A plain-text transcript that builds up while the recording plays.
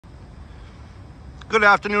Good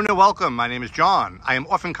afternoon and welcome. My name is John. I am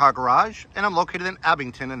Orphan Car Garage and I'm located in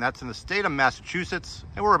Abington, and that's in the state of Massachusetts,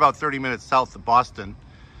 and we're about 30 minutes south of Boston.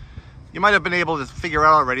 You might have been able to figure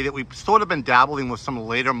out already that we've sort of been dabbling with some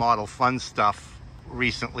later model fun stuff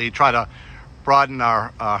recently, try to broaden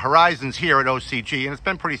our horizons here at OCG, and it's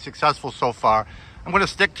been pretty successful so far. I'm going to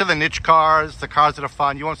stick to the niche cars, the cars that are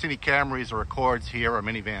fun. You won't see any Camrys or Accords here or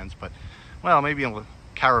minivans, but well, maybe a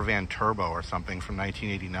Caravan Turbo or something from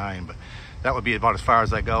 1989, but that would be about as far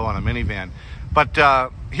as I go on a minivan. But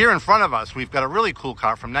here in front of us, we've got a really cool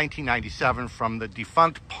car from 1997 from the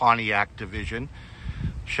defunct Pontiac division.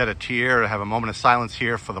 Shed a tear, have a moment of silence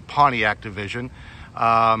here for the Pontiac division.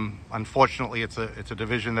 Unfortunately, it's a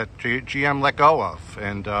division that GM let go of,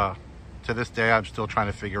 and to this day, I'm still trying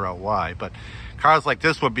to figure out why. But cars like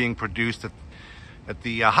this were being produced at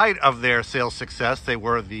the height of their sales success. They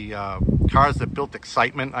were the cars that built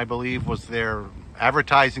excitement, I believe, was their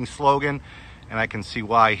advertising slogan, and I can see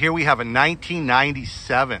why. Here we have a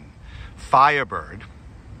 1997 Firebird.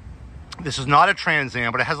 This is not a Trans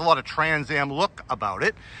Am, but it has a lot of Trans Am look about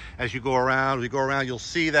it. As you go around, you'll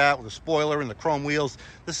see that with the spoiler and the chrome wheels.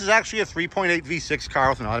 This is actually a 3.8 V6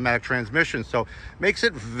 car with an automatic transmission, so makes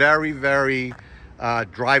it very, very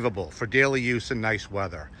drivable for daily use in nice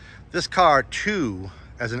weather. This car, too,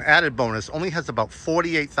 as an added bonus, only has about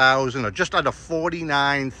 48,000 or just under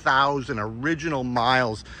 49,000 original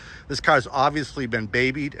miles. This car's obviously been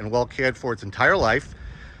babied and well cared for its entire life,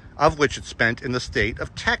 of which it's spent in the state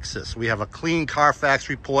of Texas. We have a clean Carfax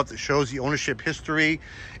report that shows the ownership history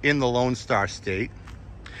in the Lone Star State.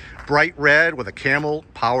 Bright red with a camel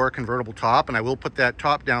power convertible top, and I will put that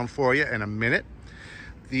top down for you in a minute.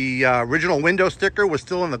 The original window sticker was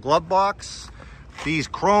still in the glove box. These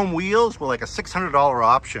chrome wheels were like a $600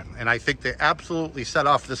 option, and I think they absolutely set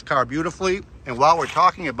off this car beautifully. And while we're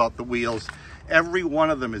talking about the wheels, every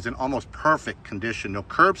one of them is in almost perfect condition. No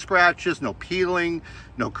curb scratches, no peeling,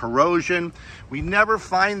 no corrosion. We never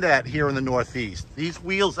find that here in the Northeast. These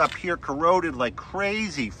wheels up here corroded like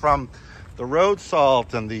crazy from the road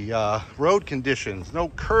salt and the road conditions. No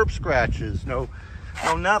curb scratches, no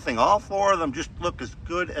nothing. All four of them just look as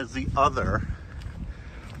good as the other.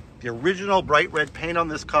 The original bright red paint on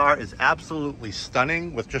this car is absolutely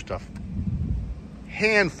stunning, with just a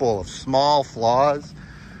handful of small flaws.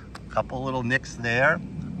 A couple little nicks there.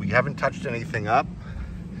 We haven't touched anything up.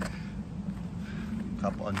 A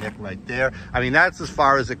couple of nick right there. I mean, that's as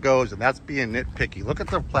far as it goes, and that's being nitpicky. Look at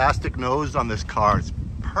the plastic nose on this car. It's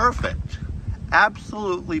perfect.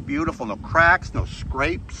 Absolutely beautiful. No cracks, no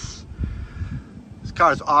scrapes. This car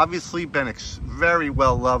has obviously been very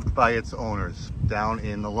well loved by its owners down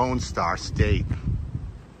in the Lone Star State.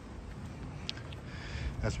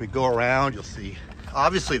 As we go around, you'll see,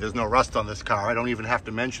 obviously there's no rust on this car. I don't even have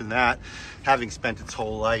to mention that, having spent its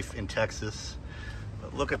whole life in Texas.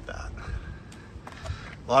 But look at that.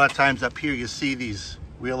 A lot of times up here you see these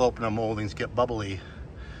wheel opener moldings get bubbly.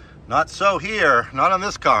 Not so here, not on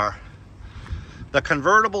this car. The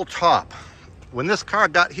convertible top. When this car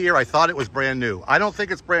got here, I thought it was brand new. I don't think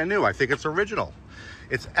it's brand new. I think it's original.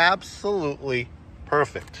 It's absolutely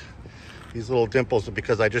perfect. These little dimples are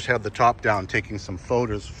because I just had the top down taking some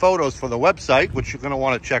photos for the website, which you're going to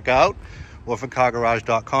want to check out,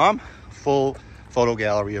 orphancargarage.com. Full photo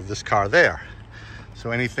gallery of this car there.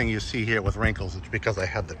 So anything you see here with wrinkles, it's because I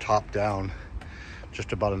had the top down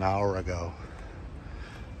just about an hour ago.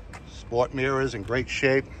 Sport mirrors in great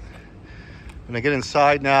shape. When I get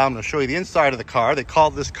inside now, I'm going to show you the inside of the car. They call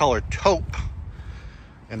this color taupe.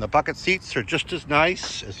 And the bucket seats are just as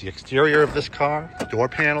nice as the exterior of this car. Door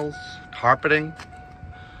panels, carpeting,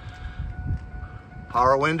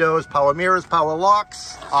 power windows, power mirrors, power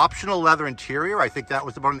locks, optional leather interior. I think that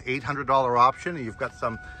was about an $800 option. And you've got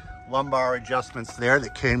some lumbar adjustments there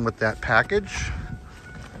that came with that package.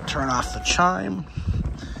 Turn off the chime.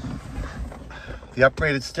 The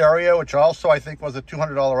upgraded stereo, which also I think was a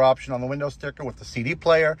 $200 option on the window sticker, with the CD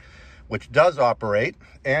player, which does operate,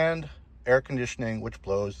 and air conditioning, which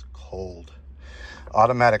blows cold.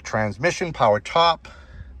 Automatic transmission, power top.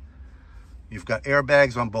 You've got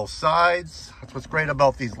airbags on both sides. That's what's great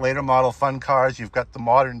about these later model fun cars. You've got the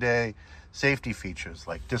modern day safety features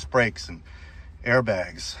like disc brakes and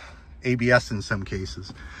airbags, ABS in some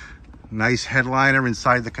cases. Nice headliner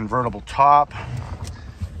inside the convertible top.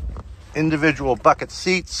 Individual bucket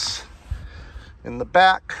seats in the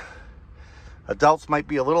back. Adults might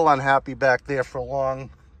be a little unhappy back there for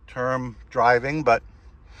long-term driving, but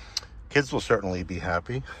kids will certainly be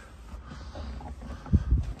happy.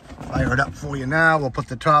 Fire it up for you now. We'll put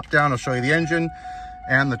the top down. I'll show you the engine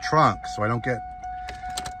and the trunk so I don't get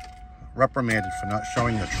reprimanded for not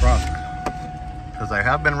showing the trunk. because I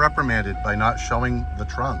have been reprimanded by not showing the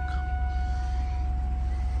trunk.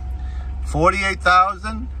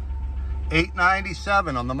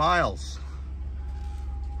 $48,897 on the miles.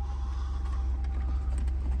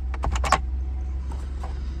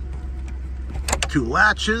 Two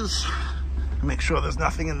latches. Make sure there's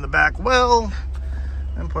nothing in the back well,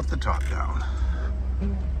 and put the top down.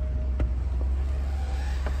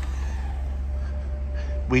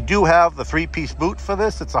 We do have the 3-piece boot for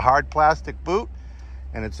this. It's a hard plastic boot,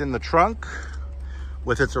 and it's in the trunk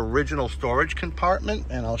with its original storage compartment,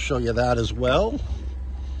 and I'll show you that as well.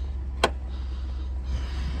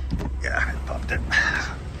 Yeah, I popped it.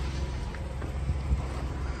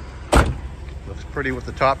 Looks pretty with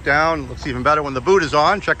the top down. Looks even better when the boot is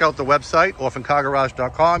on. Check out the website,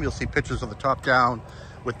 orphancargarage.com. You'll see pictures of the top down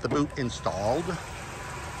with the boot installed.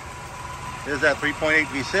 There's that 3.8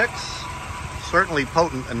 V6. Certainly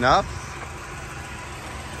potent enough.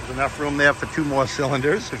 There's enough room there for 2 more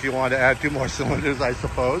cylinders, if you want to add 2 more cylinders, I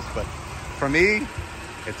suppose. But for me,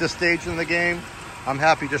 at this stage in the game, I'm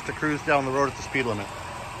happy just to cruise down the road at the speed limit.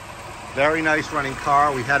 Very nice running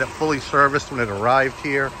car. We had it fully serviced when it arrived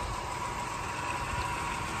here.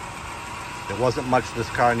 There wasn't much this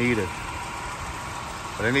car needed.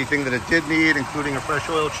 But anything that it did need, including a fresh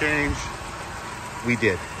oil change, we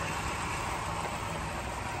did.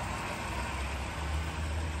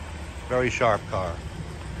 Very sharp car.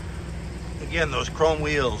 Again, those chrome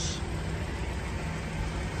wheels.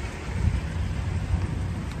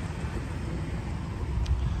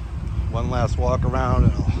 One last walk around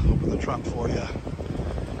and I'll open the trunk for you.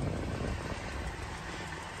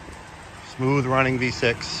 Smooth running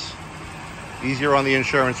V6. Easier on the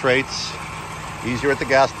insurance rates. Easier at the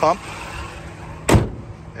gas pump.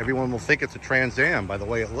 Everyone will think it's a Trans Am by the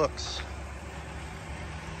way it looks.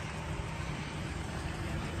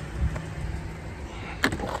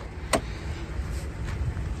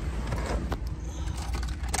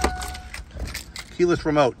 Keyless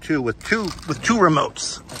remote too, with two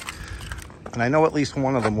remotes, and I know at least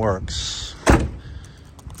one of them works.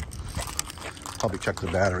 Probably check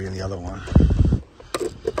the battery in the other one.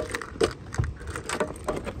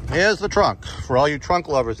 Here's the trunk for all you trunk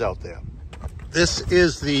lovers out there. This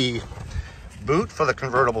is the boot for the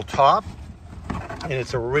convertible top in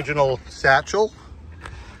its original satchel.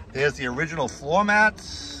 There's the original floor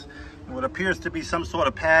mats and what appears to be some sort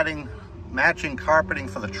of padding, matching carpeting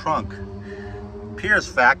for the trunk. Appears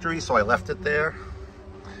factory, so I left it there.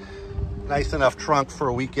 Nice enough trunk for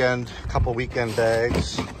a weekend, a couple weekend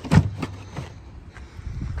bags.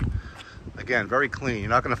 Again, very clean. You're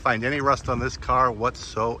not going to find any rust on this car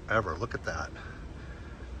whatsoever. Look at that.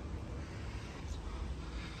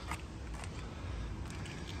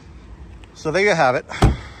 So there you have it.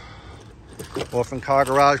 Orphan Car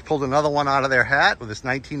Garage pulled another one out of their hat with this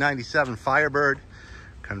 1997 Firebird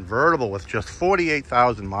convertible with just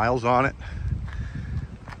 48,000 miles on it.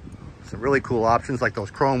 Some really cool options like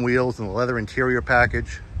those chrome wheels and the leather interior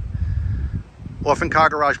package. Orphan Car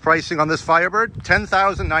Garage pricing on this Firebird,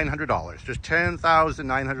 $10,900. Just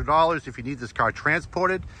 $10,900. If you need this car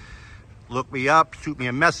transported, look me up, shoot me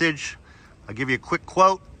a message. I'll give you a quick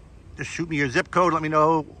quote. Just shoot me your zip code, let me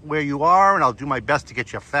know where you are, and I'll do my best to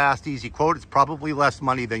get you a fast, easy quote. It's probably less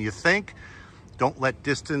money than you think. Don't let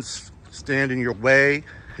distance stand in your way.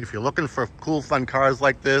 If you're looking for cool, fun cars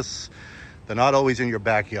like this, they're not always in your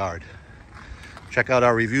backyard. Check out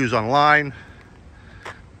our reviews online.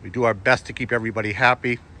 We do our best to keep everybody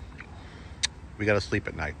happy. We got to sleep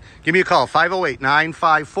at night. Give me a call,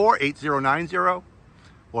 508-954-8090,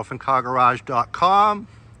 orphancargarage.com.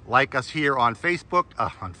 Like us here on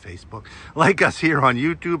Facebook. Like us here on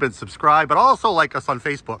YouTube and subscribe, but also like us on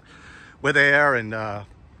Facebook. We're there, and the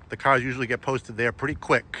cars usually get posted there pretty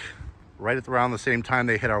quick, right at around the same time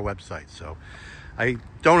they hit our website. So I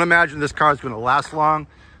don't imagine this car is going to last long.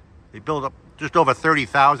 They built up just over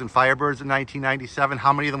 30,000 Firebirds in 1997.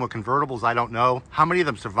 How many of them were convertibles? I don't know. How many of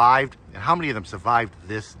them survived? And how many of them survived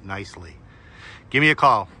this nicely? Give me a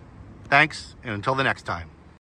call. Thanks, and until the next time.